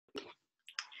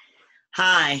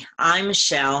Hi, I'm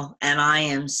Michele, and I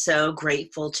am so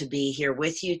grateful to be here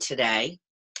with you today.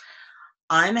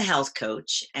 I'm a health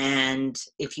coach, and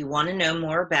if you want to know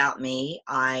more about me,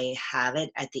 I have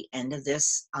it at the end of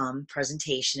this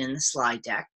presentation in the slide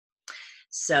deck.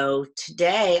 So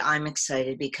today I'm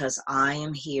excited because I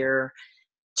am here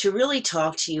to really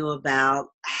talk to you about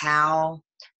how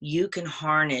you can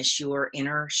harness your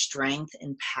inner strength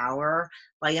and power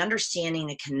by understanding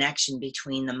the connection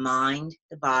between the mind,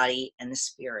 the body, and the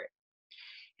spirit.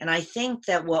 And I think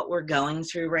that what we're going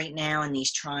through right now in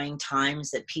these trying times,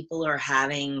 that people are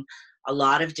having a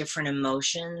lot of different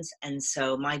emotions. And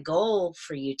so my goal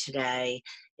for you today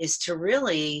is to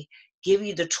really give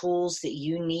you the tools that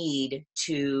you need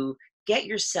to get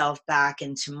yourself back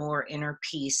into more inner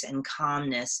peace and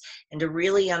calmness, and to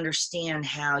really understand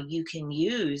how you can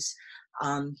use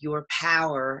your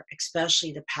power,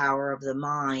 especially the power of the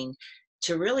mind,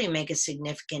 to really make a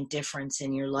significant difference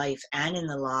in your life and in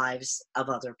the lives of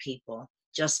other people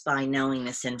just by knowing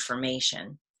this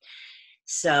information.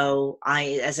 So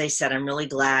as I said, I'm really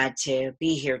glad to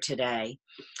be here today.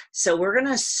 So we're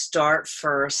going to start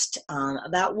first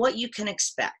about what you can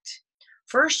expect.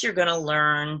 First, you're going to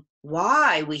learn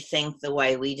why we think the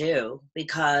way we do,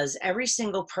 because every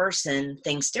single person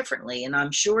thinks differently. And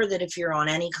I'm sure that if you're on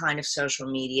any kind of social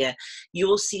media, you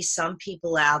will see some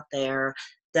people out there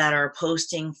that are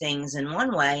posting things in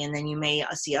one way, and then you may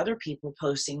see other people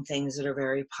posting things that are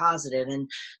very positive. And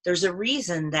there's a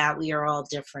reason that we are all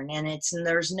different, and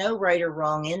there's no right or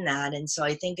wrong in that. And so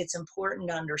I think it's important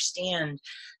to understand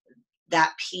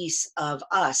that piece of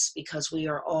us, because we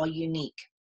are all unique.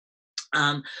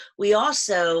 We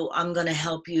also, I'm going to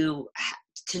help you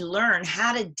to learn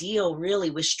how to deal really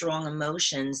with strong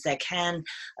emotions that can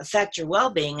affect your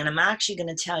well-being. And I'm actually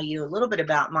going to tell you a little bit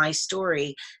about my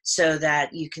story so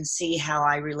that you can see how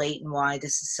I relate and why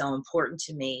this is so important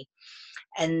to me.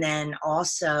 And then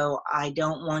also, I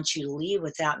don't want you to leave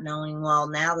without knowing, well,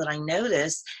 now that I know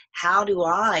this, how do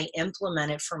I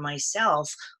implement it for myself?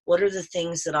 What are the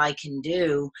things that I can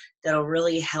do that'll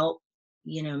really help,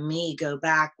 me go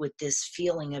back with this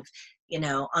feeling of,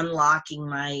 unlocking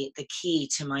the key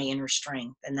to my inner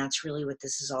strength. And that's really what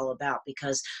this is all about,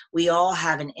 because we all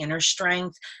have an inner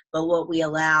strength, but what we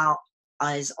allow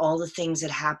is all the things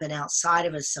that happen outside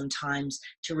of us sometimes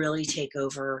to really take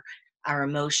over our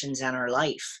emotions and our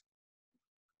life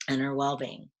and our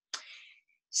well-being.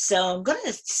 So I'm going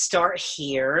to start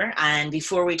here. And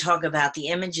before we talk about the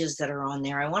images that are on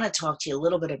there, I want to talk to you a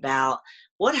little bit about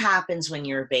what happens when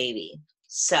you're a baby.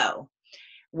 So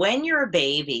when you're a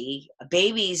baby,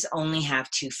 babies only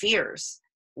have two fears.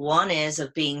 One is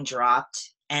of being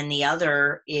dropped, and the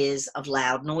other is of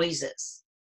loud noises.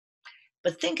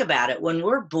 But think about it. When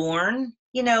we're born,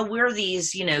 we're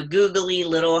these, googly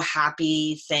little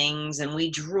happy things, and we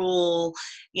drool,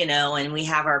 and we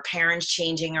have our parents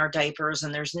changing our diapers.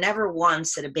 And there's never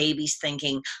once that a baby's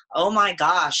thinking, oh my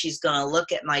gosh, she's going to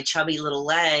look at my chubby little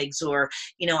legs, or,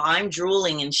 I'm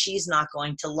drooling and she's not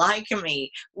going to like me.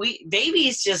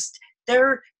 Babies just,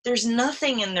 there's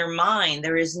nothing in their mind.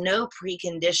 There is no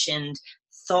preconditioned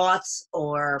thoughts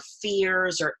or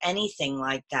fears or anything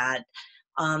like that.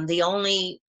 The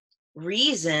only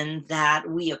reason that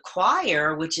we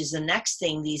acquire, which is the next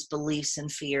thing, these beliefs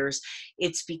and fears,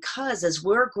 it's because as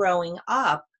we're growing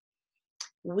up,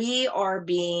 we are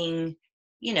being,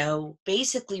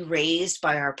 basically raised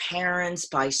by our parents,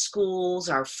 by schools,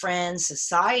 our friends,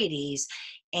 societies.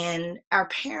 And our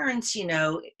parents,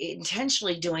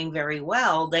 intentionally doing very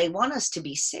well, they want us to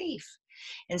be safe.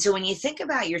 And so when you think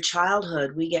about your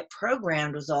childhood, we get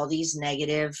programmed with all these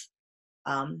negative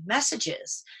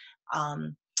messages.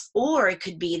 Um, or it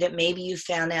could be that maybe you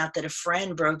found out that a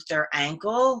friend broke their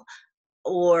ankle,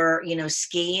 or,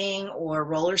 skiing or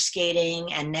roller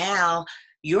skating, and now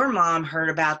your mom heard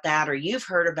about that, or you've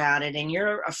heard about it, and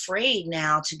you're afraid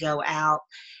now to go out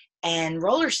and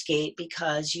roller skate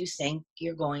because you think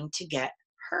you're going to get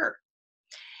hurt.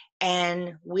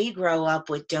 And we grow up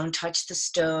with, don't touch the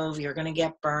stove, you're going to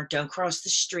get burnt, don't cross the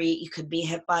street, you could be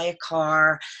hit by a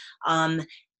car.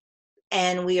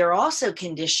 And we are also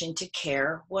conditioned to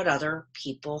care what other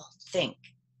people think.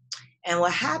 And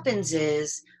what happens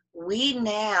is we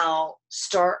now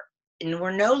start, and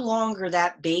we're no longer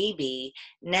that baby.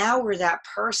 Now we're that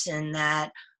person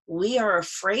that we are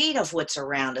afraid of what's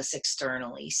around us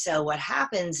externally. So what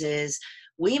happens is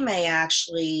we may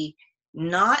actually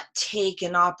not take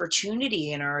an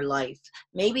opportunity in our life.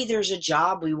 Maybe there's a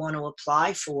job we want to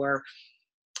apply for,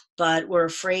 but we're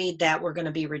afraid that we're going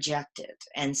to be rejected.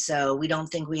 And so we don't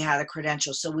think we have the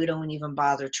credentials, so we don't even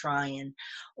bother trying.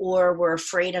 Or we're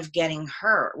afraid of getting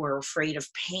hurt. We're afraid of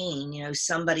pain.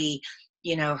 Somebody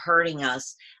hurting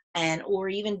us, and or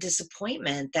even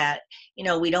disappointment that,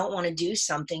 we don't want to do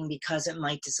something because it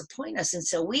might disappoint us. And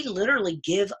so we literally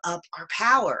give up our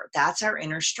power. That's our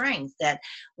inner strength, that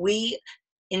we,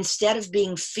 instead of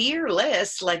being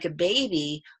fearless like a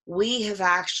baby, we have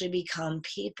actually become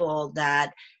people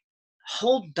that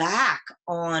hold back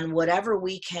on whatever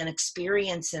we can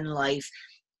experience in life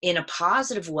in a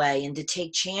positive way, and to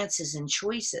take chances and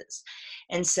choices.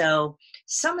 And so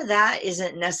some of that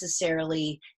isn't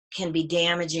necessarily, can be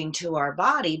damaging to our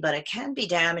body, but it can be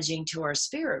damaging to our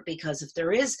spirit, because if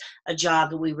there is a job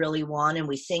that we really want and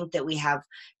we think that we have,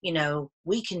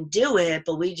 we can do it,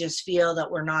 but we just feel that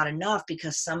we're not enough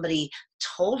because somebody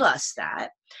told us that.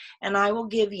 And I will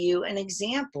give you an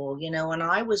example. When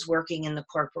I was working in the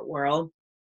corporate world,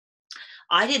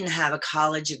 I didn't have a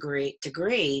college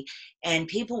degree, and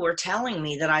people were telling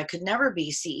me that I could never be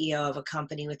CEO of a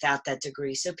company without that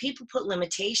degree. So people put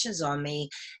limitations on me,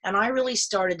 and I really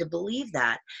started to believe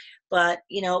that. But,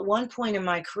 at one point in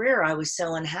my career, I was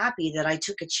so unhappy that I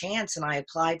took a chance and I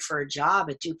applied for a job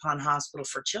at DuPont Hospital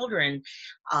for Children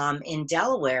in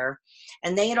Delaware.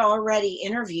 And they had already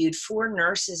interviewed 4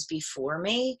 nurses before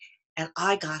me, and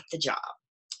I got the job.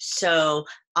 So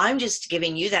I'm just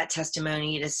giving you that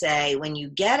testimony to say, when you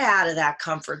get out of that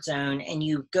comfort zone and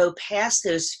you go past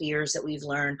those fears that we've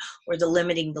learned, or the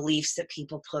limiting beliefs that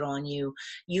people put on you,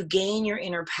 you gain your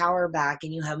inner power back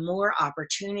and you have more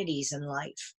opportunities in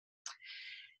life.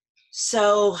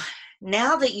 So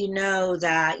now that you know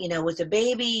that, with a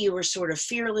baby, you were sort of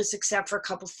fearless except for a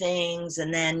couple things.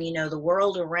 And then, the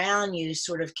world around you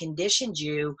sort of conditioned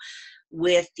you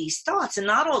with these thoughts. And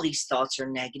not all these thoughts are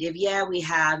negative. Yeah, we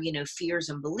have, fears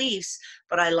and beliefs,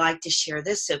 but I like to share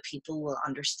this so people will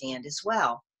understand as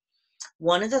well.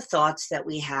 One of the thoughts that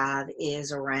we have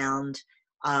is around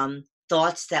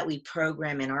thoughts that we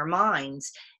program in our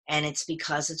minds. And it's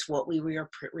because it's what we were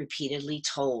repeatedly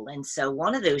told. And so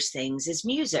one of those things is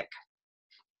music.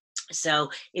 So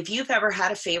if you've ever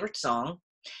had a favorite song,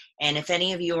 and if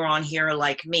any of you are on here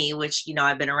like me, which,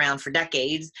 I've been around for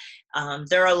decades,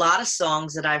 there are a lot of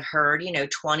songs that I've heard,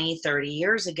 20, 30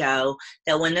 years ago,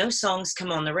 that when those songs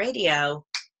come on the radio,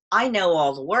 I know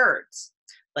all the words.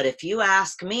 But if you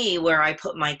ask me where I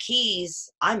put my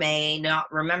keys, I may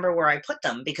not remember where I put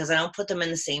them, because I don't put them in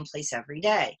the same place every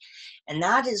day. And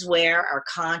that is where our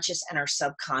conscious and our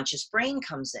subconscious brain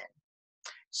comes in.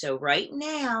 So right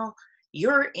now,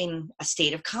 you're in a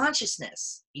state of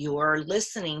consciousness. You're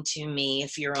listening to me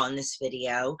if you're on this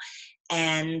video,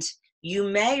 and you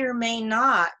may or may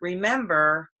not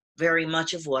remember very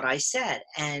much of what I said.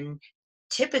 And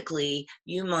typically,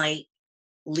 you might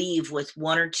leave with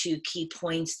 1 or 2 key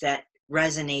points that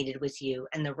resonated with you,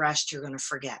 and the rest you're going to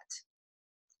forget.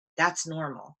 That's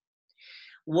normal.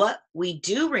 What we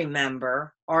do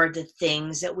remember are the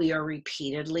things that we are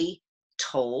repeatedly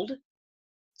told.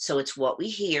 So it's what we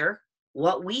hear,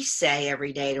 what we say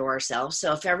every day to ourselves.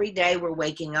 So if every day we're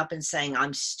waking up and saying,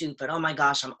 I'm stupid, oh my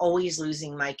gosh, I'm always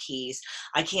losing my keys,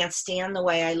 I can't stand the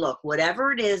way I look,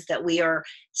 whatever it is that we are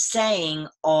saying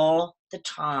all the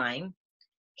time,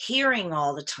 hearing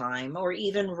all the time, or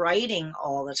even writing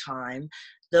all the time,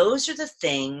 those are the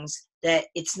things that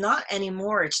it's not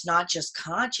anymore. It's not just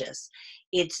conscious.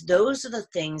 Those are the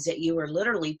things that you are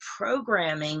literally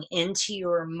programming into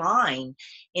your mind,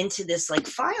 into this like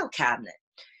file cabinet.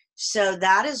 So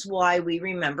that is why we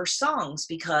remember songs,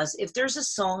 because if there's a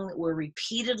song that we're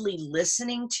repeatedly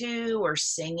listening to or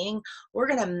singing, we're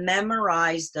going to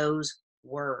memorize those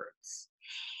words.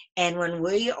 And when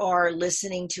we are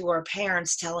listening to our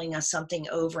parents telling us something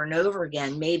over and over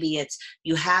again, maybe it's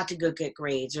you had to go get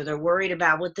grades, or they're worried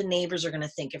about what the neighbors are going to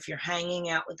think if you're hanging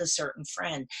out with a certain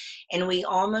friend. And we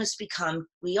almost become,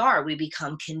 we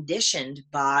become conditioned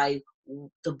by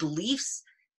the beliefs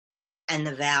and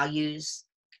the values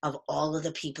of all of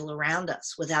the people around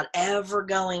us without ever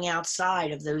going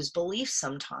outside of those beliefs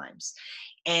sometimes.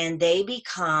 And they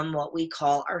become what we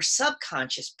call our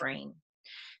subconscious brain.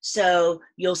 So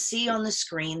you'll see on the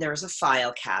screen, there's a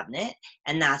file cabinet,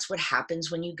 and that's what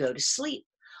happens when you go to sleep.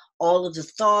 All of the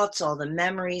thoughts, all the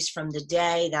memories from the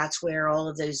day, that's where all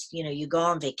of those, you go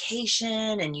on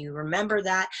vacation and you remember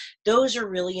that. Those are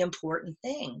really important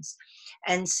things.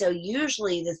 And so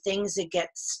usually the things that get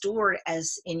stored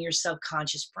as in your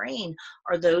subconscious brain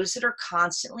are those that are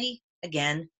constantly,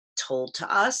 again, told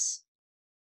to us,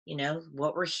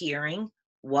 what we're hearing,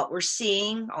 what we're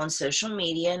seeing on social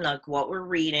media, and like what we're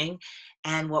reading,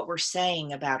 and what we're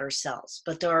saying about ourselves.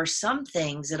 But there are some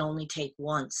things that only take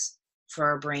once for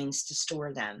our brains to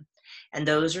store them. And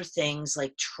those are things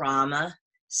like trauma,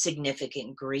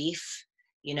 significant grief,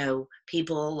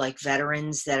 people like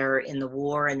veterans that are in the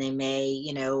war, and they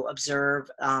may, observe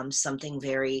something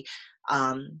very,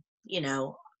 um, you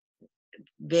know,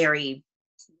 very,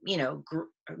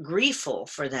 griefful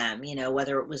for them,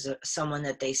 whether it was someone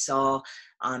that they saw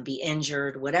be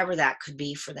injured, whatever that could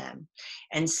be for them.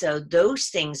 And so those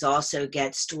things also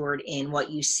get stored in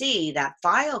what you see. That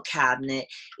file cabinet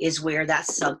is where that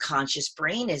subconscious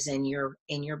brain is in your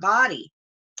body.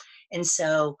 And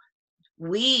so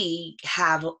we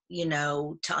have,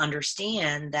 to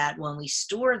understand that when we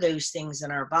store those things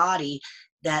in our body,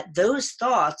 that those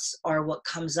thoughts are what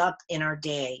comes up in our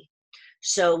day.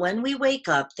 So when we wake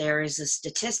up, there is a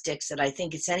statistics that I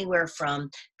think it's anywhere from,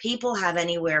 people have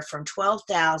anywhere from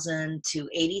 12,000 to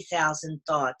 80,000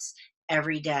 thoughts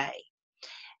every day.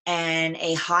 And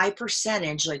a high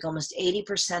percentage, like almost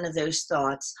 80% of those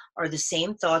thoughts, are the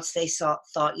same thoughts they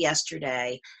thought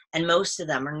yesterday. And most of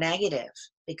them are negative,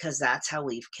 because that's how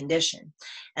we've conditioned.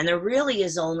 And there really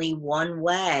is only one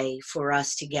way for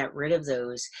us to get rid of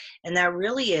those. And that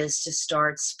really is to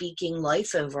start speaking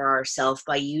life over ourselves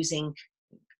by using,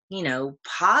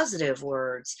 positive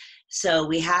words. So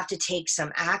we have to take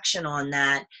some action on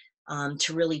that,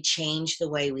 to really change the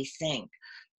way we think.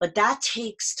 But that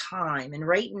takes time. And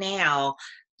right now,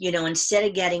 instead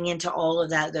of getting into all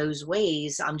of those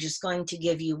ways, I'm just going to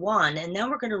give you one. And then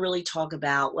we're going to really talk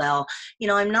about, well,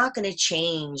 I'm not going to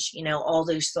change, all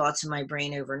those thoughts in my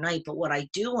brain overnight. But what I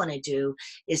do want to do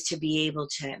is to be able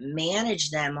to manage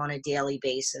them on a daily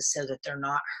basis so that they're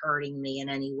not hurting me in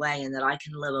any way, and that I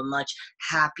can live a much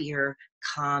happier,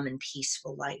 calm, and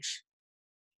peaceful life.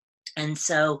 And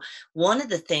so one of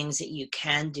the things that you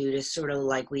can do to sort of,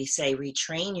 like we say,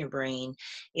 retrain your brain,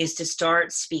 is to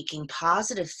start speaking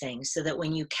positive things, so that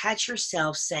when you catch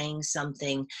yourself saying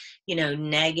something,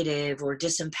 negative or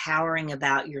disempowering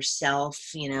about yourself,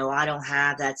 I don't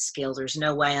have that skill, there's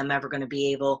no way I'm ever going to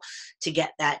be able to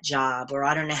get that job, or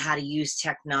I don't know how to use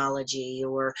technology,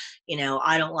 or,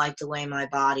 I don't like the way my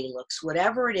body looks,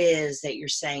 whatever it is that you're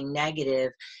saying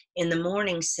negative, in the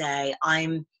morning say,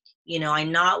 I'm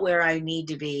not where I need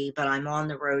to be, but I'm on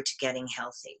the road to getting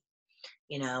healthy.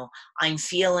 I'm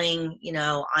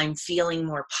feeling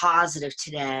more positive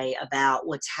today about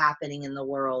what's happening in the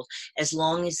world. As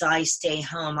long as I stay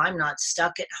home, I'm not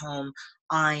stuck at home.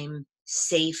 I'm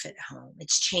safe at home.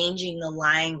 It's changing the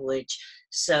language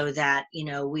so that,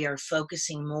 we are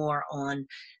focusing more on,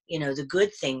 the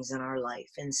good things in our life.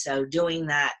 And so doing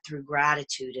that through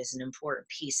gratitude is an important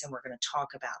piece, and we're going to talk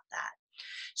about that.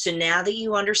 So now that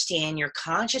you understand, your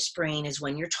conscious brain is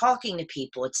when you're talking to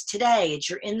people, it's today,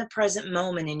 you're in the present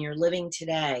moment, and you're living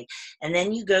today. And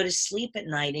then you go to sleep at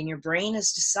night, and your brain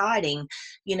is deciding,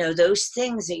 those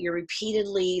things that you're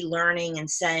repeatedly learning and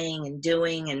saying and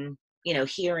doing and,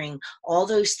 hearing, all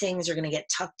those things are going to get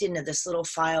tucked into this little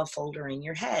file folder in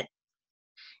your head.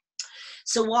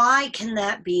 So why can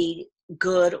that be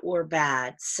good or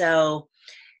bad? So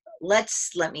let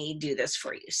me do this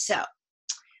for you. So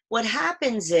what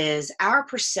happens is, our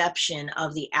perception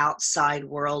of the outside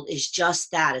world is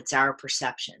just that, it's our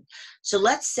perception. So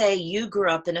let's say you grew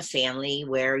up in a family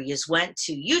where you went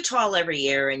to Utah every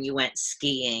year and you went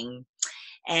skiing.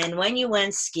 And when you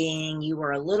went skiing, you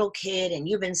were a little kid and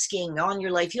you've been skiing all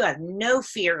your life. You have no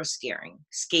fear of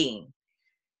skiing.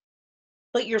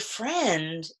 But your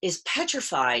friend is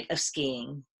petrified of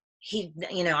skiing.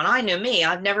 And I know me,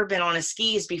 I've never been on a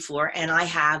skis before, and I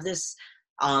have this,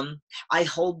 I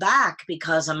hold back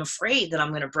because I'm afraid that I'm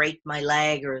going to break my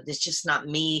leg, or it's just not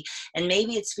me. And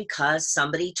maybe it's because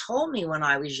somebody told me when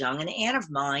I was young, an aunt of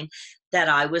mine, that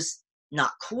I was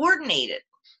not coordinated,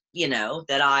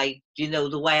 that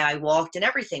the way I walked and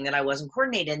everything, that I wasn't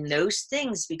coordinated. And those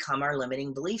things become our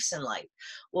limiting beliefs in life.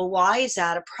 Well, why is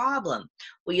that a problem?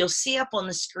 Well, you'll see up on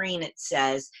the screen, it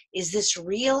says, is this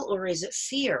real or is it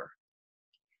fear?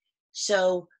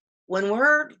 So when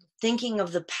we're thinking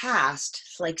of the past,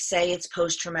 like say it's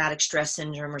post-traumatic stress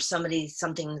syndrome, or something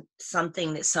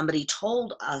that somebody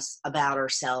told us about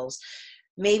ourselves,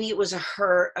 maybe it was a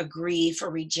hurt, a grief, a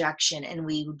rejection, and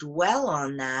we dwell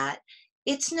on that,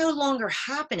 it's no longer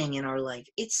happening in our life.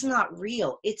 It's not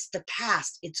real. It's the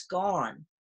past. It's gone.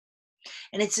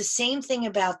 And it's the same thing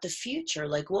about the future.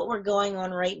 Like what we're going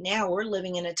on right now, we're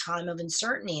living in a time of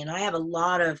uncertainty. And I have a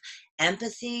lot of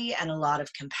empathy and a lot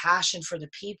of compassion for the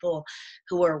people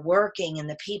who are working, and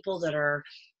the people that are,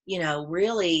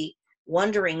 really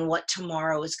wondering what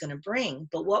tomorrow is going to bring.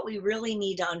 But what we really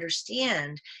need to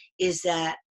understand is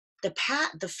that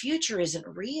the future isn't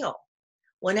real.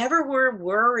 Whenever we're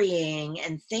worrying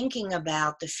and thinking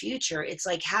about the future, it's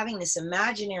like having this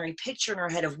imaginary picture in our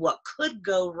head of what could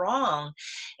go wrong,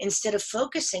 instead of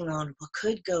focusing on what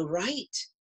could go right.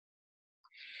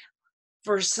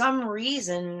 For some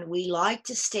reason, we like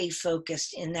to stay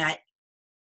focused in that,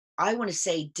 I want to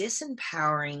say,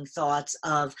 disempowering thoughts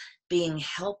of being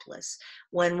helpless,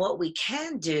 when what we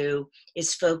can do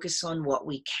is focus on what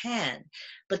we can.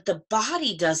 But the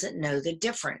body doesn't know the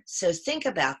difference. So think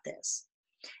about this.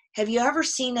 Have you ever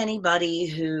seen anybody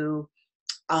who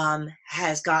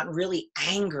has gotten really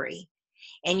angry,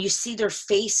 and you see their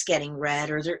face getting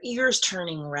red or their ears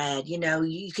turning red?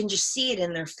 You can just see it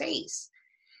in their face.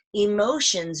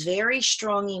 Emotions, very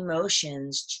strong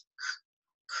emotions,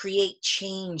 create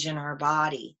change in our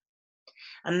body.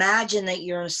 Imagine that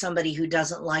you're somebody who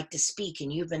doesn't like to speak,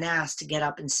 and you've been asked to get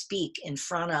up and speak in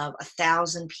front of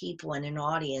 1,000 people in an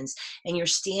audience, and you're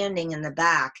standing in the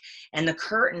back, and the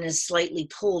curtain is slightly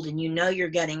pulled, and you know you're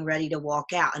getting ready to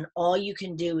walk out, and all you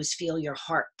can do is feel your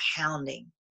heart pounding,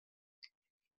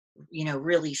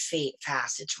 really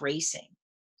fast. It's racing.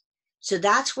 So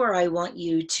that's where I want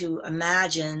you to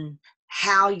imagine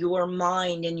how your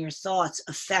mind and your thoughts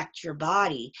affect your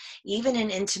body, even in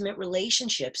intimate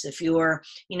relationships. If you're,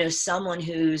 someone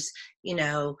who's,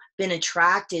 been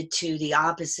attracted to the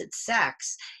opposite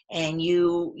sex, and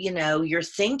you're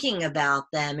thinking about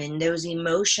them and those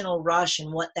emotional rush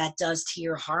and what that does to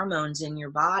your hormones in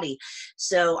your body.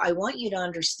 So I want you to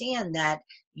understand that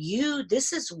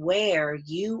this is where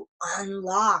you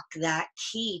unlock that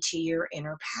key to your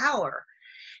inner power,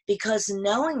 because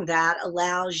knowing that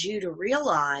allows you to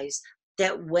realize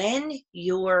that when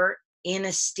you're in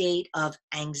a state of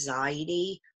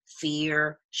anxiety,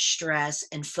 fear, stress,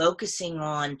 and focusing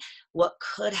on what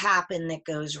could happen that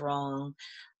goes wrong,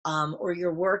 or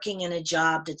you're working in a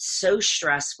job that's so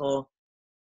stressful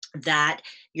that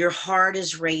your heart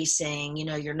is racing,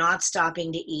 you're not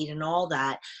stopping to eat and all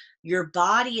that, your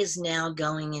body is now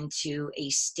going into a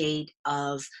state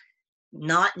of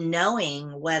not knowing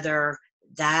whether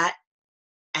that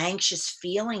anxious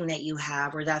feeling that you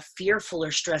have, or that fearful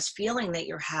or stressed feeling that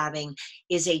you're having,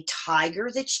 is a tiger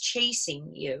that's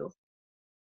chasing you.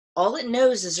 All it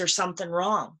knows is there's something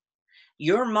wrong.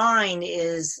 Your mind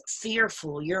is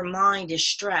fearful, your mind is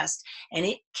stressed, and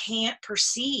it can't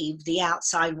perceive the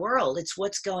outside world. It's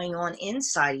what's going on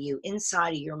inside of you,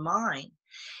 inside of your mind.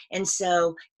 And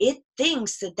so it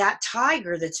thinks that that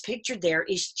tiger that's pictured there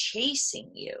is chasing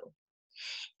you.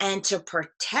 And to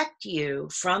protect you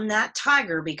from that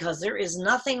tiger, because there is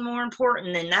nothing more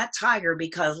important than that tiger,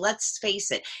 because let's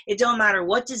face it, it don't matter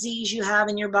what disease you have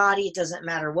in your body, it doesn't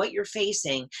matter what you're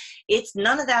facing, it's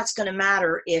none of that's going to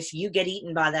matter if you get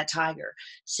eaten by that tiger.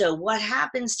 So what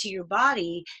happens to your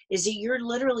body is that you're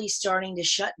literally starting to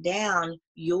shut down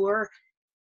your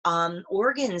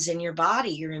organs in your body,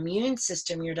 your immune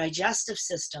system, your digestive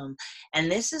system.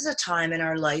 And this is a time in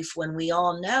our life when we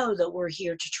all know that we're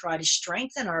here to try to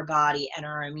strengthen our body and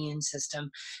our immune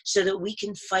system, so that we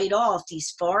can fight off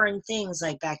these foreign things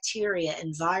like bacteria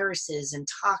and viruses and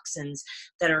toxins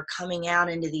that are coming out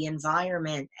into the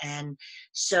environment. And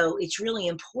so it's really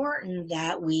important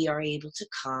that we are able to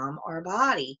calm our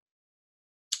body.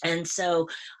 And so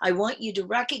I want you to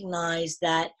recognize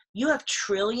that you have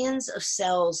trillions of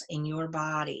cells in your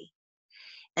body,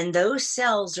 and those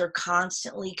cells are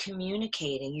constantly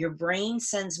communicating. Your brain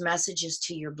sends messages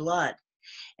to your blood,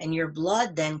 and your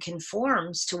blood then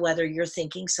conforms to whether you're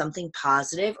thinking something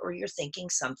positive or you're thinking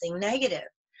something negative.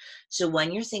 So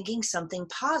when you're thinking something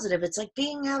positive, it's like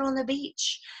being out on the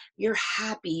beach. You're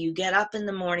happy. You get up in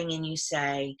the morning and you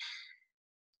say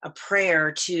a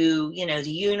prayer to, the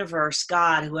universe,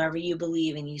 God, whoever you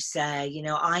believe in. You say,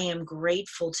 I am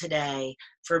grateful today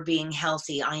for being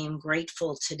healthy. I am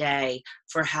grateful today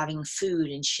for having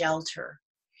food and shelter.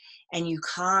 And you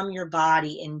calm your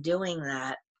body in doing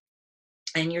that.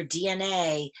 And your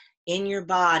DNA in your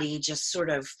body just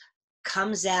sort of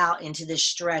comes out into this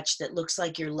stretch that looks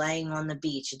like you're laying on the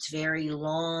beach. It's very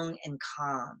long and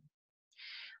calm.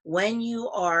 When you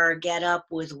are get up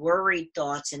with worried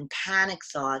thoughts and panic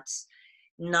thoughts,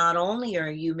 not only are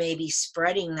you maybe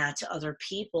spreading that to other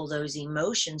people, those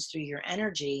emotions, through your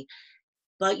energy,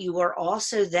 but you are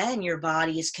also, then your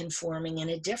body is conforming in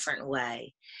a different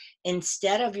way.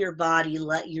 Instead of your body,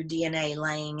 let your DNA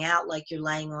laying out like you're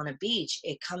laying on a beach,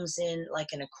 it comes in like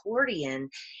an accordion,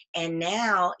 and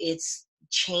now it's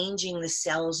changing the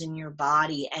cells in your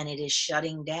body, and it is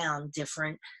shutting down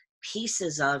different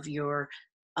pieces of your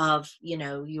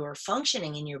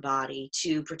functioning in your body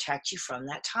to protect you from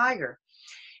that tiger.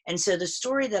 And so the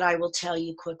story that I will tell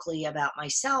you quickly about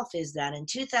myself is that in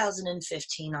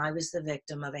 2015, I was the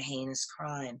victim of a heinous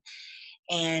crime.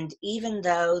 And even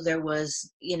though there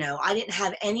was, I didn't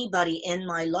have anybody in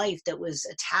my life that was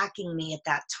attacking me at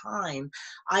that time,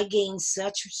 I gained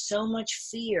so much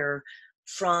fear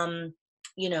from,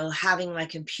 having my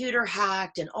computer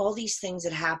hacked and all these things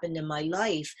that happened in my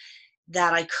life,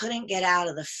 that I couldn't get out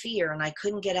of the fear and I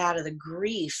couldn't get out of the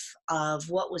grief of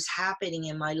what was happening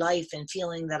in my life and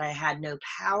feeling that I had no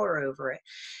power over it,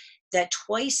 that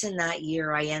twice in that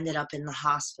year I ended up in the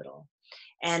hospital.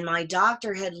 And my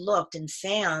doctor had looked and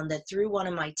found that through one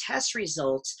of my test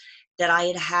results that I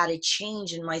had had a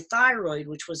change in my thyroid,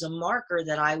 which was a marker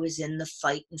that I was in the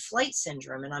fight and flight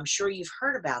syndrome. And I'm sure you've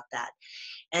heard about that.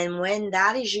 And when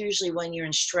that is usually when you're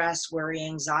in stress, worry,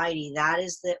 anxiety, that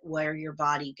is where your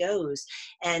body goes.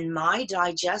 And my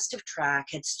digestive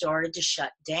tract had started to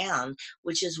shut down,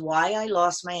 which is why I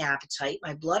lost my appetite.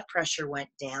 My blood pressure went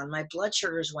down. My blood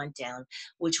sugars went down,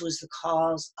 which was the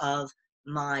cause of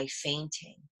my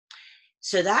fainting.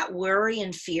 So that worry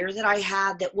and fear that I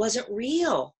had that wasn't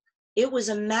real, it was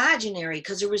imaginary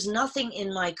because there was nothing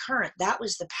in my current. That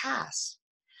was the past.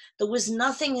 There was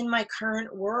nothing in my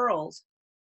current world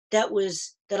that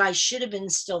I should have been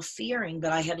still fearing,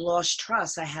 but I had lost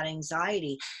trust. I had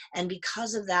anxiety. And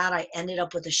because of that, I ended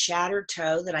up with a shattered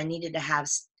toe that I needed to have,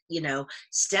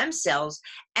 stem cells.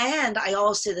 And I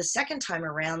also, the second time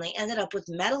around, they ended up with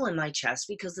metal in my chest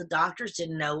because the doctors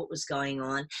didn't know what was going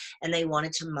on. And they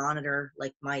wanted to monitor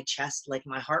like my chest, like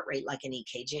my heart rate, like an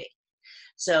EKG.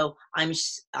 So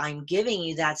I'm giving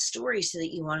you that story so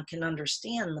that you can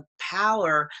understand the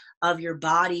power of your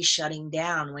body shutting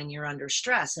down when you're under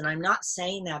stress. And I'm not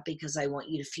saying that because I want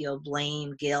you to feel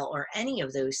blame, guilt, or any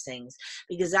of those things,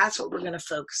 because that's what we're going to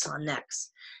focus on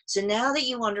next. So now that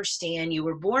you understand you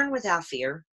were born without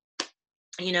fear,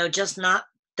 just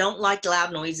don't like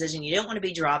loud noises, and you don't want to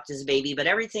be dropped as a baby, but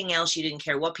everything else, you didn't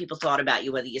care what people thought about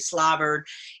you, whether you slobbered,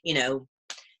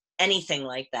 anything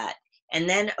like that. And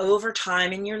then over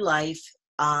time in your life,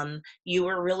 you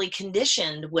were really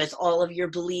conditioned with all of your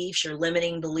beliefs, your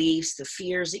limiting beliefs, the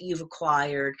fears that you've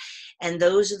acquired. And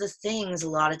those are the things, a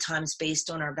lot of times based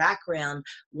on our background,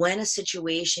 when a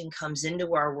situation comes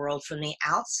into our world from the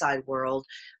outside world,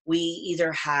 we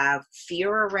either have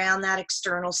fear around that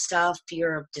external stuff,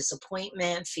 fear of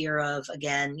disappointment, fear of,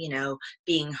 again,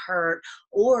 being hurt,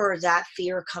 or that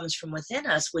fear comes from within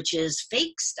us, which is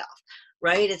fake stuff.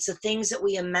 Right? It's the things that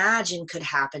we imagine could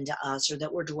happen to us or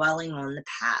that we're dwelling on the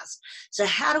past. So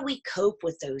how do we cope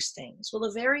with those things? Well,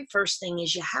 the very first thing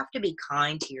is you have to be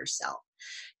kind to yourself.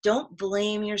 Don't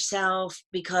blame yourself,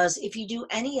 because if you do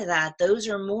any of that, those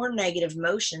are more negative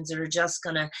emotions that are just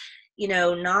going to,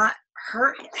 not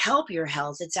help your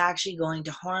health. It's actually going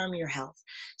to harm your health.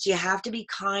 So you have to be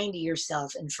kind to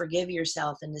yourself and forgive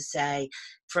yourself, and to say,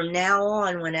 from now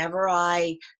on, whenever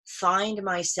I find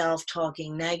myself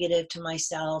talking negative to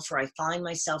myself, or I find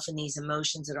myself in these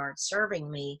emotions that aren't serving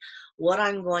me, what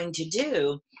I'm going to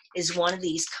do is one of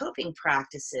these coping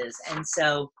practices. And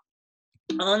so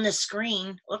on the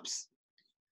screen, oops,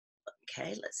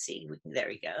 okay, let's see, there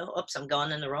we go. Oops, I'm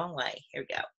going in the wrong way. Here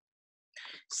we go.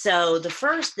 So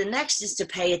the next is to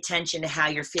pay attention to how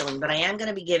you're feeling, but I am going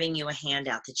to be giving you a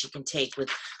handout that you can take with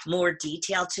more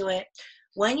detail to it.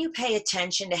 When you pay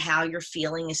attention to how you're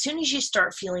feeling, as soon as you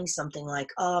start feeling something like,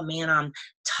 oh man, I'm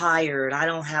tired, I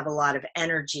don't have a lot of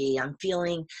energy, I'm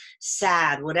feeling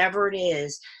sad, whatever it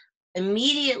is,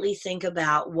 immediately think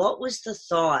about what was the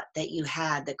thought that you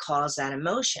had that caused that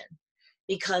emotion.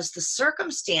 Because the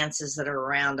circumstances that are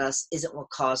around us isn't what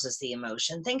causes the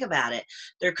emotion. Think about it.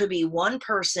 There could be one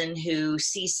person who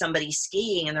sees somebody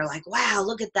skiing and they're like, wow,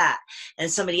 look at that.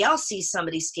 And somebody else sees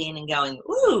somebody skiing and going,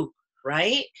 ooh,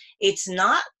 right? It's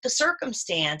not the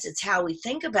circumstance, it's how we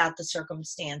think about the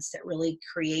circumstance that really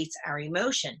creates our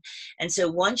emotion. And so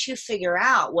once you figure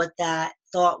out what that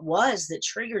thought was that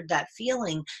triggered that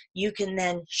feeling, you can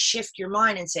then shift your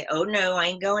mind and say, oh no, I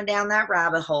ain't going down that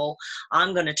rabbit hole.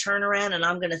 I'm going to turn around and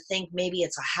I'm going to think maybe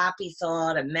it's a happy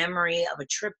thought, a memory of a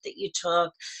trip that you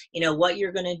took, what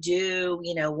you're going to do,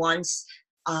 once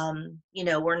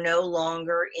we're no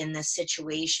longer in the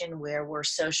situation where we're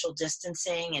social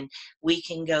distancing and we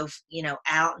can go,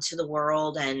 out into the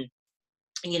world and,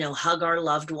 hug our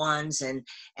loved ones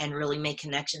and really make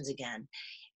connections again.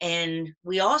 And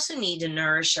we also need to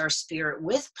nourish our spirit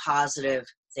with positive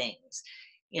things.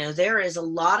 There is a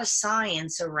lot of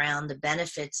science around the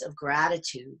benefits of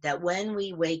gratitude, that when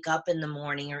we wake up in the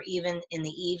morning or even in the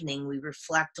evening, we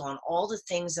reflect on all the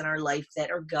things in our life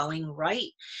that are going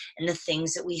right and the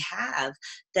things that we have,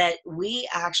 that we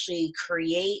actually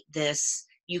create this.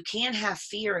 You can't have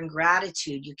fear and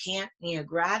gratitude. You can't,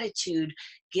 gratitude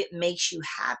makes you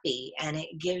happy, and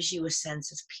it gives you a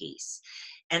sense of peace.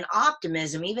 And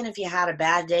optimism, even if you had a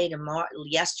bad day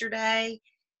yesterday,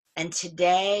 And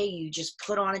today you just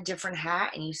put on a different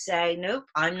hat and you say, nope,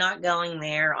 I'm not going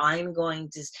there. I'm going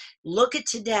to look at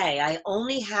today. I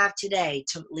only have today.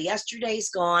 Yesterday's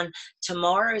gone.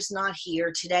 Tomorrow's not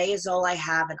here. Today is all I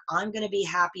have. And I'm going to be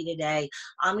happy today.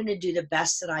 I'm going to do the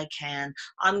best that I can.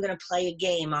 I'm going to play a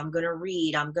game. I'm going to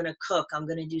read. I'm going to cook. I'm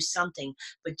going to do something.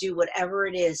 But do whatever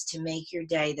it is to make your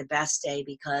day the best day,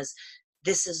 because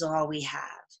this is all we have.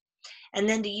 And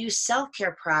then to use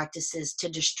self-care practices to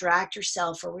distract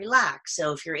yourself or relax.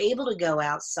 So if you're able to go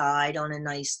outside on a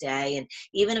nice day, and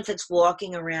even if it's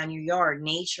walking around your yard,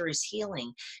 nature is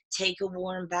healing. Take a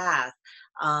warm bath.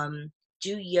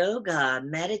 Do yoga,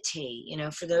 meditate.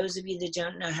 For those of you that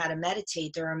don't know how to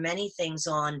meditate, there are many things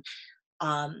um,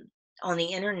 on the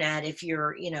internet. If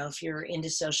you're into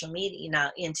social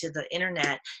media, into the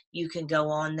internet, you can go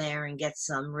on there and get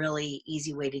some really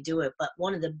easy way to do it. But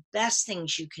one of the best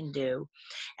things you can do,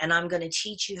 and I'm going to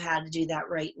teach you how to do that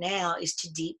right now, is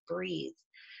to deep breathe.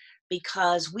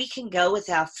 Because we can go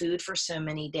without food for so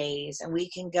many days, and we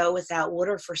can go without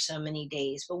water for so many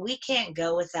days, but we can't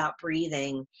go without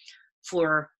breathing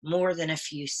for more than a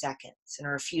few seconds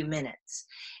or a few minutes.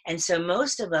 And so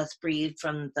most of us breathe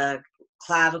from the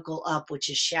clavicle up, which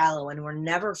is shallow, and we're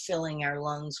never filling our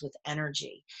lungs with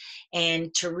energy.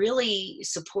 And to really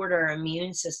support our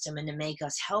immune system and to make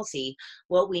us healthy,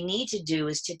 what we need to do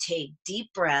is to take deep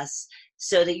breaths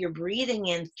so that you're breathing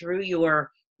in through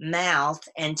your mouth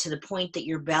and to the point that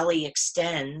your belly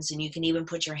extends, and you can even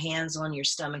put your hands on your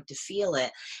stomach to feel it.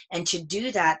 And to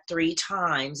do that 3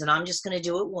 times, and I'm just going to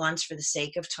do it once for the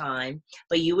sake of time,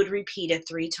 but you would repeat it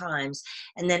 3 times,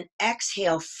 and then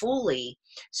exhale fully.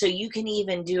 So you can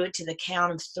even do it to the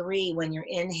count of 3 when you're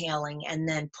inhaling, and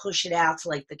then push it out to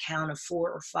like the count of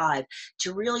 4 or 5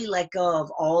 to really let go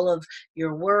of all of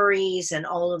your worries and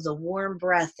all of the warm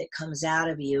breath that comes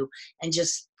out of you, and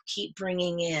just keep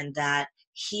bringing in that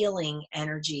healing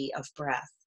energy of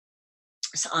breath.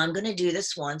 So I'm going to do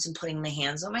this once and putting my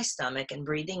hands on my stomach and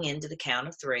breathing into the count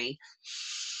of 3.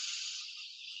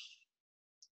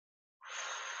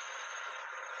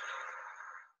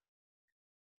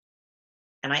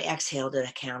 And I exhale to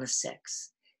the count of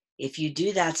 6. If you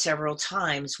do that several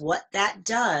times, what that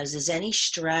does is any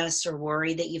stress or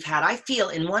worry that you've had, I feel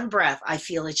in one breath, I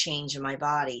feel a change in my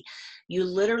body. You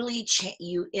literally,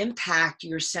 you impact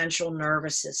your central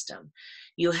nervous system.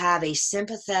 You have a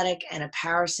sympathetic and a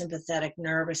parasympathetic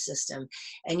nervous system,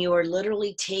 and you are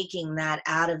literally taking that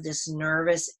out of this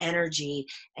nervous energy,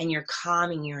 and you're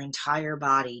calming your entire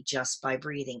body just by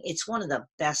breathing. It's one of the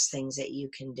best things that you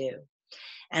can do.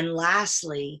 And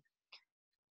lastly,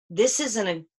 this isn't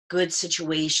a good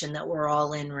situation that we're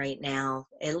all in right now.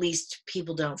 At least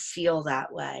people don't feel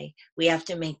that way. We have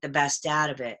to make the best out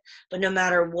of it. But no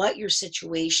matter what your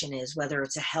situation is, whether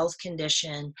it's a health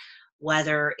condition,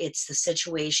 whether it's the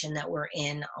situation that we're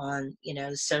in on,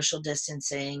 social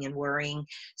distancing and worrying,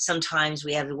 sometimes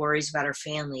we have the worries about our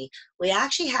family, we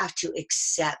actually have to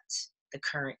accept the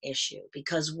current issue,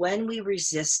 because when we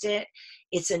resist it,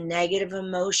 it's a negative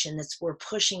emotion that's we're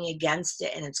pushing against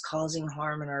it, and it's causing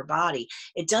harm in our body.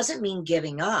 It doesn't mean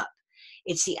giving up.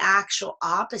 It's the actual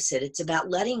opposite. It's about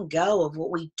letting go of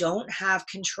what we don't have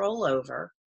control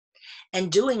over and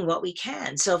doing what we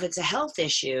can. So if it's a health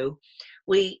issue,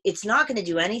 it's not going to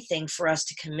do anything for us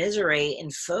to commiserate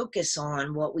and focus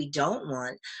on what we don't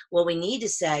want. What we need to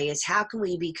say is, how can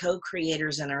we be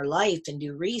co-creators in our life and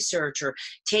do research, or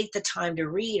take the time to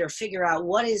read, or figure out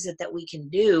what is it that we can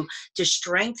do to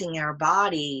strengthen our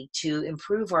body, to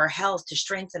improve our health, to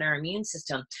strengthen our immune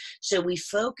system. So we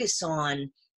focus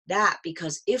on that,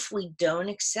 because if we don't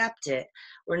accept it,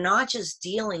 we're not just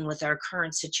dealing with our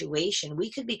current situation,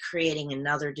 we could be creating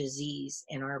another disease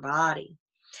in our body.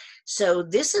 So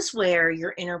this is where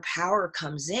your inner power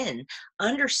comes in,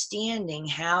 understanding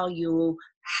how you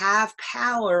have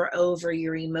power over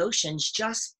your emotions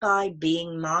just by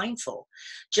being mindful,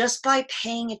 just by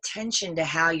paying attention to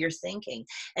how you're thinking.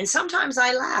 And sometimes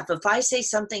I laugh. If I say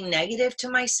something negative to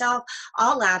myself,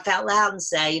 I'll laugh out loud and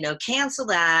say, cancel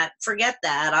that, forget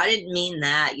that, I didn't mean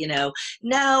that,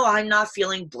 no, I'm not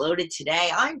feeling bloated today,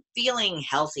 I'm feeling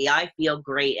healthy, I feel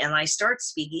great. And I start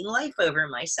speaking life over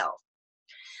myself.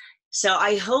 So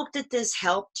I hope that this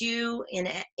helped you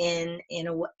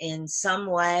in some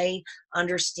way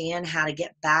understand how to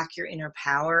get back your inner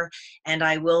power. And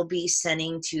I will be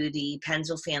sending to the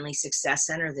Pennsville Family Success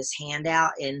Center this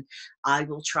handout, and I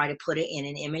will try to put it in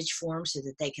an image form so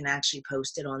that they can actually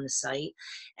post it on the site.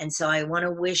 And so I want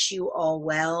to wish you all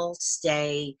well.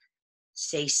 Stay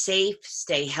safe,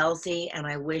 stay healthy, and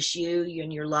I wish you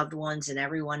and your loved ones and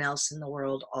everyone else in the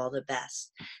world all the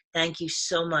best. Thank you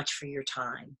so much for your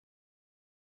time.